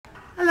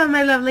Hello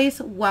my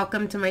lovelies,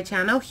 welcome to my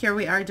channel. Here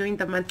we are doing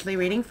the monthly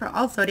reading for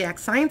all zodiac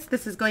signs.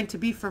 This is going to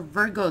be for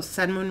Virgo,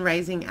 Sun, Moon,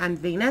 Rising, and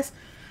Venus.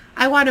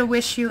 I want to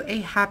wish you a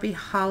happy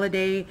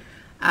holidays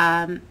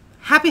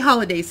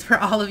for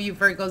all of you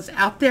Virgos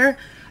out there.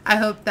 I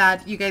hope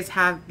that you guys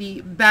have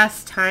the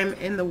best time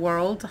in the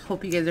world.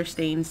 Hope you guys are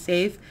staying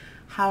safe.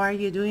 How are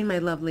you doing, my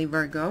lovely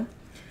Virgo?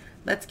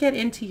 Let's get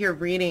into your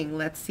reading.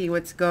 Let's see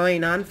what's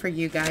going on for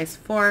you guys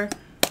for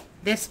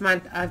this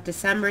month of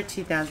December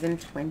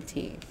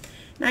 2020.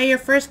 Now your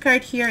first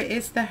card here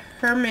is the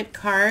Hermit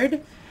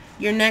card.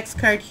 Your next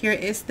card here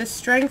is the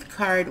Strength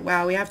card.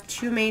 Wow, we have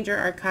two major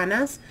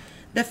arcanas,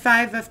 the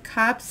Five of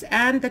Cups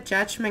and the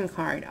Judgment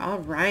card. All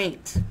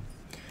right,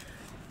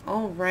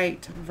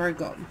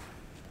 Virgo.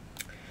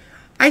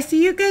 I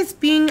see you guys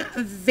being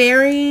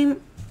very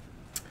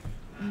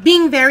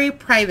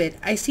private.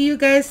 I see you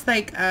guys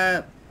like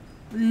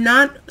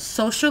not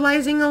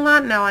socializing a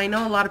lot. Now I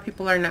know a lot of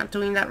people are not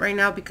doing that right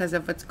now because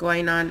of what's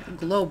going on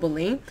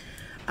globally.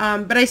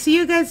 But I see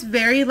you guys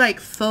very like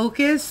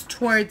focused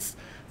towards,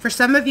 for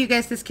some of you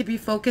guys, this could be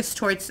focused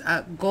towards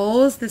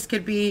goals. This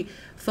could be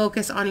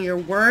focused on your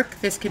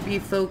work. This could be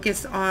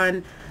focused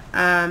on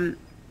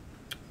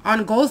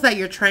goals that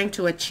you're trying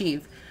to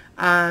achieve.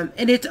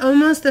 And it's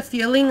almost a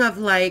feeling of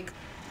like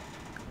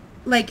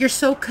you're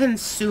so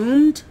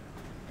consumed.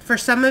 For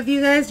some of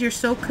you guys, you're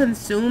so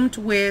consumed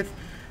with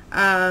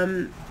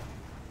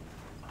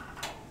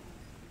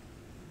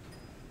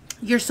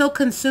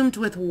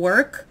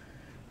work.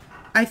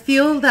 I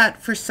feel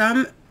that for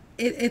some,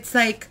 it's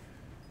like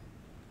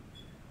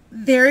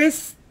there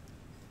is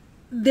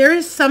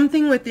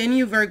something within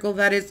you, Virgo,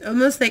 that is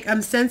almost like,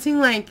 I'm sensing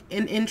like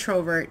an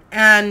introvert.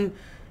 And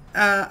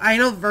I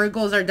know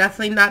Virgos are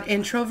definitely not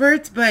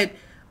introverts, but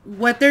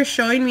what they're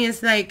showing me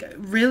is like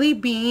really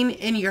being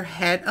in your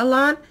head a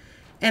lot.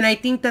 And I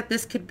think that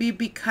this could be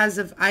because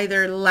of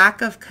either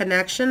lack of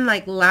connection,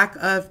 like lack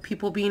of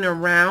people being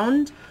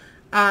around,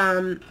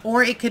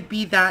 or it could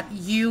be that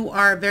you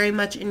are very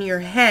much in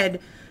your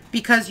head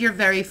because you're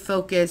very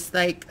focused,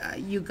 like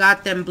you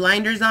got them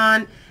blinders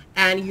on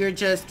and you're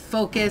just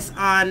focused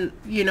on,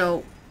 you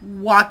know,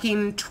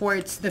 walking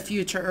towards the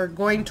future or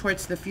going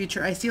towards the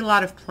future. I see a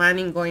lot of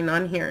planning going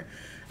on here.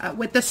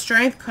 With the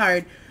Strength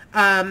card,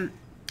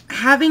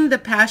 having the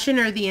passion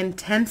or the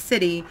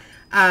intensity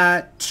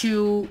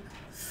to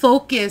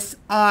focus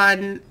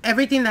on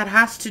everything that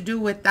has to do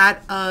with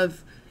that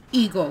of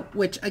ego,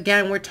 which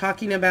again, we're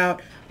talking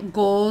about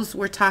goals,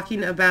 we're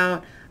talking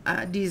about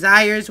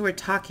desires, we're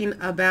talking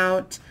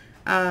about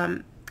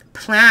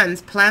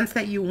plans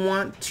that you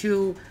want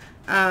to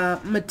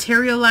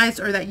materialize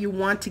or that you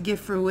want to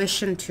give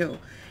fruition to.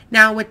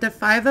 Now with the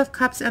Five of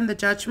Cups and the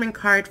Judgment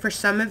card, for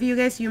some of you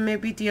guys, you may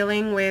be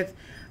dealing with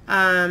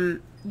the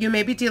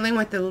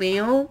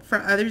Leo. For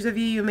others of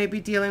you, you may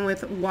be dealing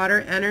with water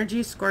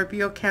energy,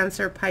 Scorpio,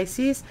 Cancer,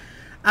 Pisces.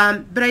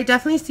 But I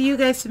definitely see you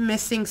guys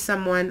missing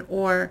someone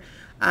or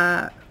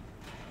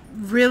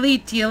really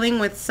dealing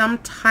with some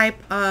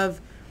type of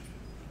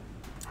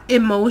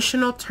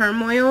emotional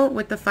turmoil.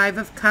 With the Five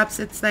of Cups,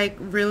 it's like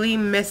really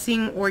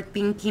missing or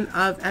thinking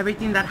of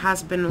everything that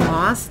has been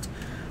lost.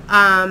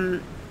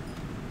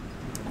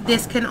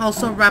 This can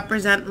also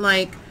represent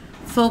like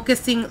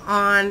focusing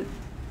on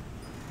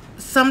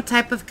some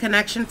type of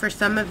connection for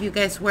some of you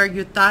guys where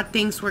you thought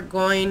things were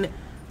going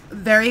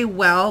very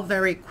well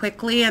very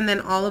quickly, and then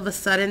all of a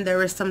sudden there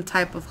was some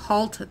type of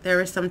halt, there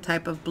was some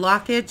type of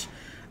blockage.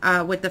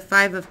 With the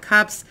Five of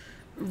Cups,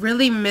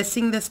 really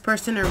missing this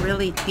person or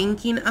really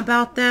thinking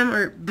about them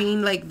or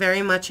being like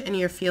very much in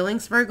your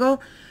feelings, Virgo.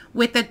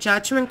 With the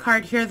Judgment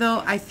card here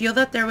though, I feel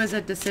that there was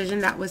a decision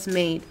that was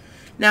made.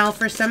 Now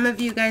for some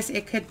of you guys,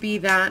 it could be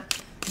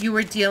that you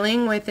were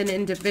dealing with an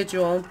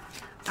individual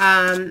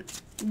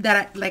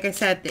that, like I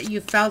said, that you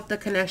felt the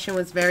connection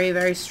was very,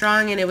 very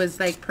strong and it was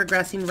like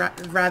progressing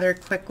rather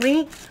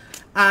quickly.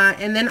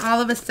 And then all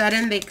of a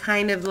sudden they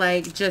kind of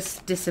like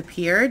just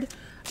disappeared,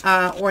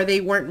 or they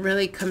weren't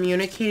really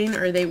communicating,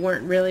 or they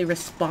weren't really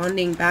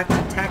responding back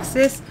to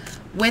texts.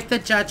 With the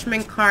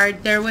Judgment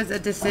card, there was a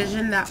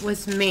decision that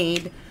was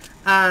made.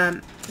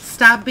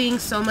 Stop being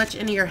so much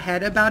in your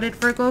head about it,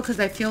 Virgo, because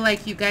I feel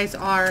like you guys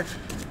are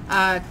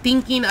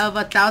thinking of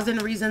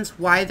 1,000 reasons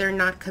why they're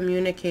not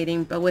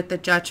communicating. But with the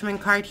Judgment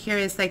card here,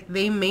 it's like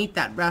they made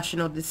that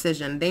rational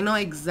decision. They know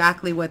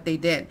exactly what they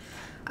did.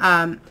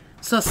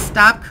 So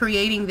stop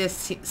creating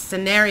these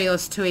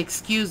scenarios to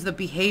excuse the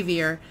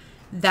behavior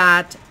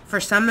that for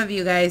some of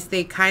you guys,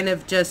 they kind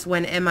of just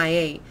went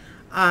MIA.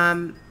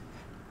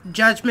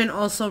 Judgment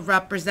also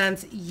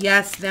represents,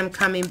 yes, them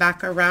coming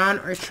back around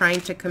or trying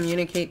to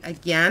communicate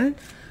again.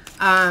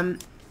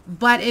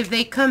 But if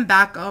they come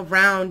back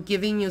around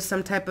giving you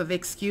some type of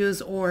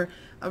excuse or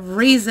a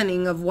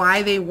reasoning of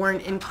why they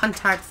weren't in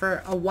contact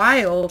for a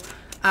while,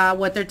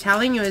 what they're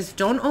telling you is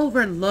don't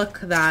overlook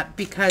that,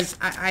 because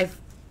I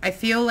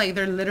feel like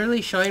they're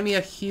literally showing me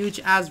a huge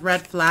ass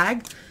red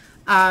flag.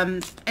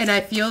 And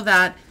I feel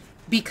that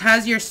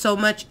because you're so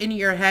much in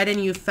your head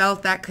and you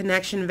felt that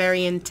connection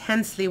very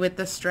intensely with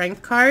the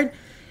Strength card,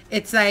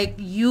 it's like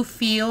you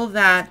feel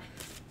that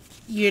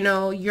you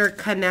know, your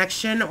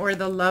connection or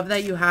the love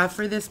that you have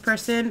for this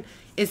person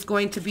is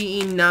going to be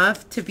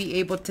enough to be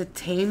able to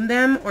tame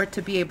them or to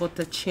be able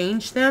to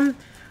change them.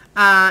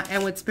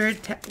 And what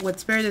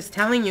Spirit is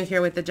telling you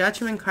here with the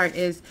Judgment card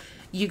is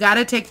you got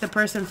to take the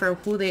person for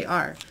who they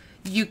are.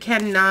 You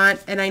cannot,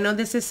 and I know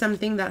this is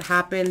something that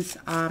happens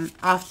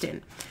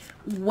often.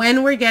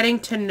 When we're getting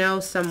to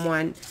know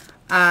someone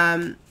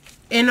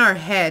in our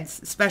heads,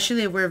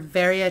 especially if we're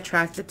very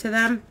attracted to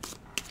them,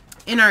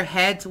 in our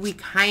heads, we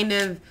kind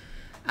of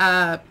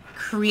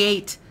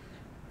create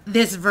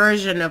this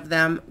version of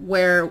them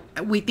where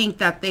we think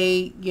that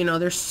they, you know,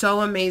 they're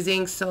so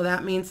amazing. So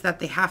that means that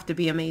they have to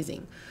be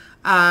amazing.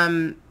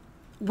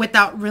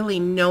 Without really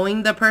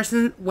knowing the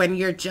person when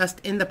you're just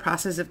in the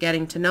process of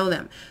getting to know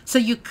them. So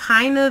you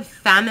kind of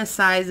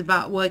fantasize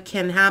about what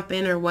can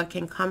happen or what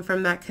can come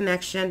from that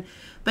connection,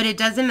 but it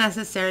doesn't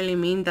necessarily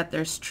mean that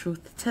there's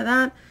truth to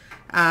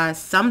that.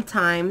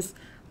 Sometimes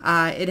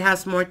it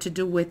has more to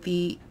do with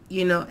the,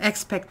 you know,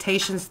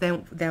 expectations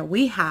that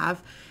we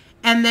have.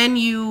 And then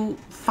you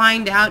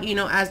find out, you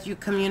know, as you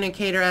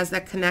communicate or as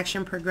that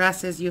connection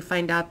progresses, you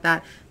find out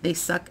that they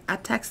suck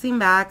at texting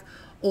back,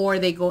 or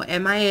they go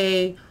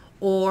MIA,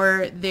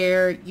 or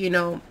they're, you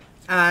know,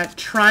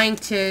 trying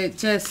to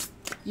just,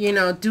 you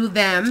know, do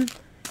them.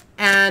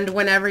 And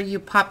whenever you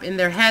pop in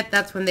their head,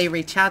 that's when they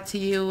reach out to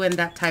you and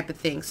that type of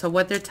thing. So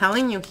what they're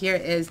telling you here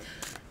is,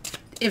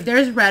 if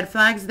there's red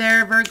flags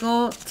there,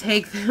 Virgo,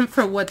 take them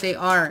for what they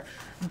are.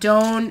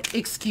 Don't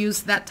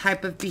excuse that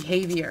type of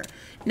behavior.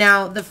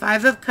 Now, the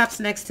Five of Cups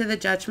next to the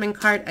Judgment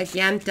card,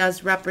 again,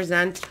 does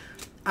represent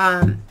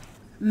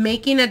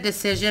making a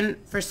decision.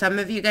 For some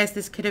of you guys,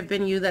 this could have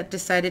been you that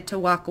decided to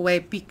walk away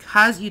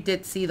because you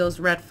did see those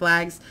red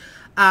flags.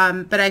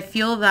 But I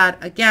feel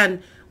that,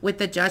 again, with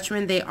the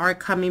Judgment, they are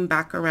coming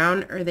back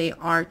around, or they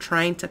are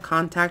trying to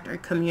contact or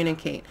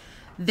communicate.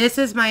 This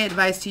is my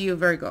advice to you,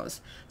 Virgos,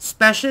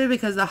 especially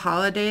because the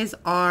holidays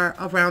are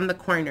around the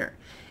corner.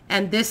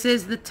 And this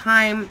is the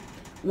time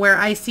where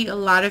I see a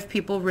lot of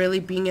people really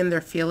being in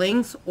their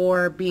feelings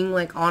or being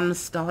like all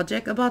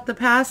nostalgic about the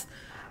past.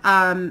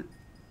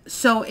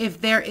 So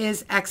if there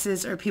is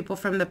exes or people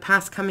from the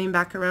past coming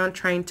back around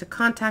trying to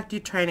contact you,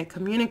 trying to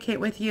communicate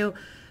with you,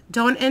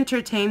 don't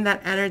entertain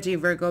that energy,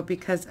 Virgo,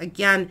 because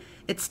again,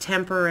 it's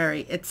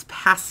temporary. It's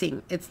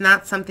passing. It's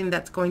not something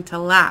that's going to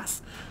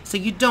last. So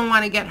you don't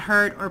want to get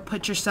hurt or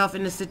put yourself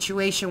in a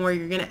situation where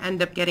you're going to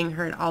end up getting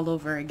hurt all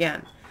over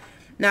again.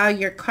 Now,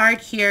 your card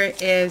here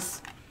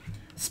is,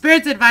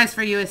 Spirit's advice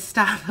for you is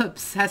stop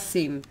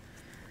obsessing.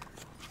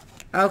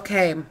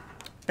 Okay.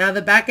 Now,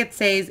 the back it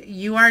says,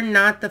 you are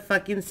not the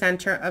fucking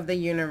center of the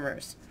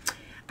universe.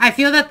 I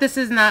feel that this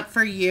is not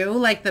for you,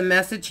 like the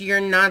message,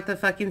 you're not the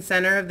fucking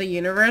center of the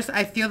universe.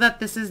 I feel that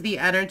this is the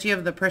energy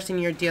of the person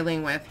you're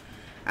dealing with.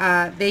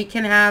 They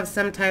can have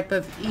some type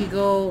of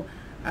ego,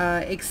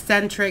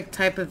 eccentric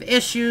type of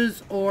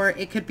issues, or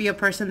it could be a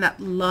person that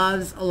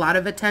loves a lot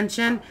of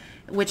attention,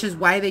 which is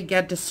why they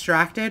get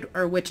distracted,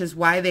 or which is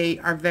why they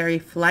are very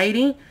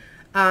flighty.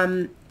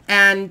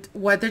 And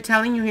what they're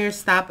telling you here is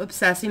stop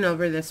obsessing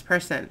over this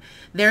person.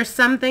 There's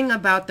something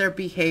about their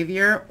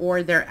behavior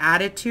or their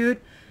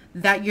attitude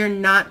that you're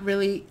not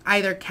really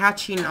either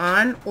catching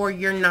on or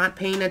you're not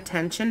paying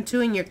attention to,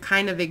 and you're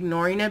kind of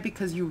ignoring it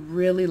because you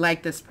really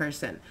like this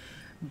person.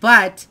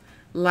 But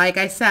like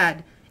I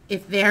said,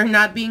 if they're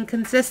not being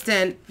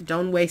consistent,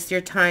 don't waste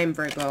your time,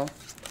 Virgo.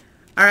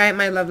 All right,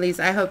 my lovelies,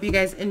 I hope you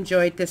guys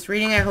enjoyed this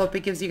reading. I hope it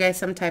gives you guys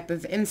some type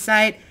of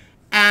insight,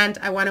 and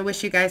I want to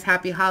wish you guys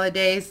happy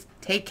holidays.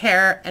 Take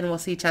care, and we'll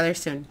see each other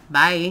soon.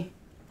 Bye.